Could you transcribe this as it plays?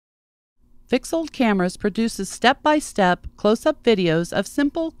Fixold Cameras produces step-by-step, close-up videos of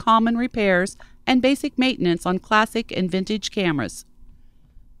simple, common repairs and basic maintenance on classic and vintage cameras.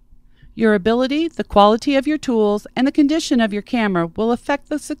 Your ability, the quality of your tools, and the condition of your camera will affect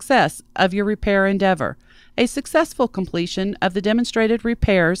the success of your repair endeavor. A successful completion of the demonstrated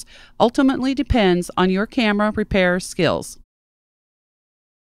repairs ultimately depends on your camera repair skills.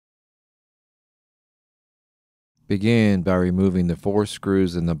 Begin by removing the 4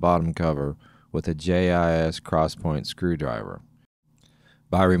 screws in the bottom cover with a JIS crosspoint screwdriver.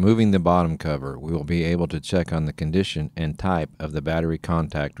 By removing the bottom cover, we will be able to check on the condition and type of the battery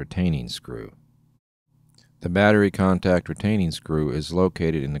contact retaining screw. The battery contact retaining screw is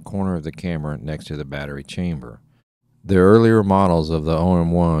located in the corner of the camera next to the battery chamber. The earlier models of the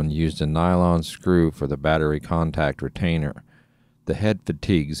OM-1 used a nylon screw for the battery contact retainer. The head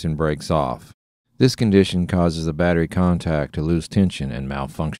fatigues and breaks off. This condition causes the battery contact to lose tension and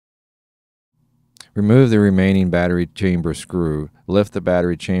malfunction. Remove the remaining battery chamber screw, lift the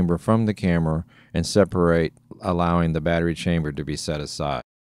battery chamber from the camera, and separate, allowing the battery chamber to be set aside.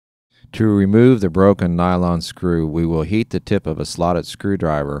 To remove the broken nylon screw, we will heat the tip of a slotted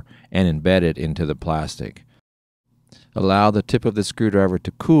screwdriver and embed it into the plastic. Allow the tip of the screwdriver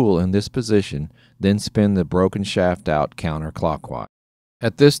to cool in this position, then spin the broken shaft out counterclockwise.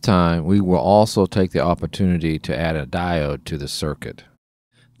 At this time, we will also take the opportunity to add a diode to the circuit.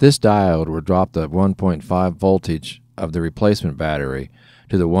 This diode will drop the 1.5 voltage of the replacement battery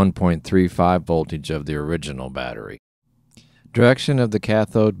to the 1.35 voltage of the original battery. Direction of the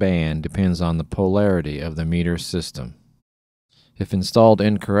cathode band depends on the polarity of the meter system. If installed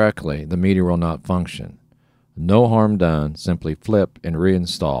incorrectly, the meter will not function. No harm done, simply flip and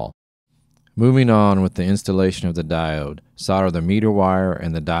reinstall. Moving on with the installation of the diode, solder the meter wire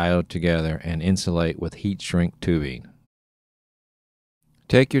and the diode together and insulate with heat shrink tubing.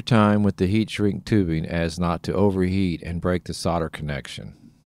 Take your time with the heat shrink tubing as not to overheat and break the solder connection.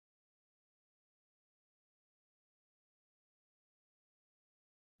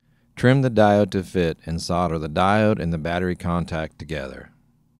 Trim the diode to fit and solder the diode and the battery contact together.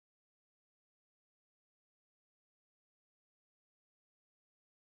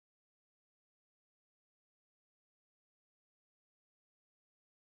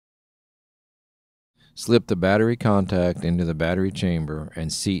 Slip the battery contact into the battery chamber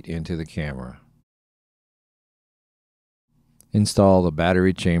and seat into the camera. Install the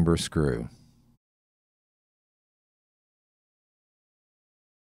battery chamber screw.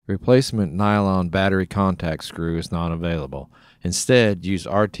 Replacement nylon battery contact screw is not available. Instead, use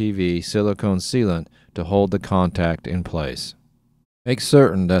RTV silicone sealant to hold the contact in place. Make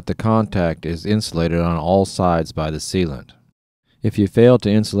certain that the contact is insulated on all sides by the sealant. If you fail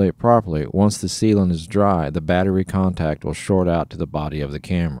to insulate properly, once the sealant is dry, the battery contact will short out to the body of the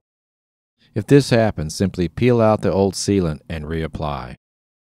camera. If this happens, simply peel out the old sealant and reapply.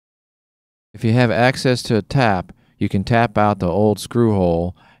 If you have access to a tap, you can tap out the old screw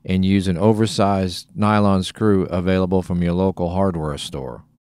hole and use an oversized nylon screw available from your local hardware store.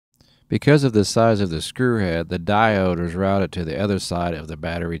 Because of the size of the screw head, the diode is routed to the other side of the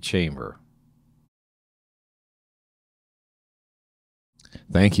battery chamber.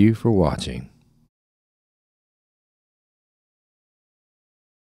 Thank you for watching.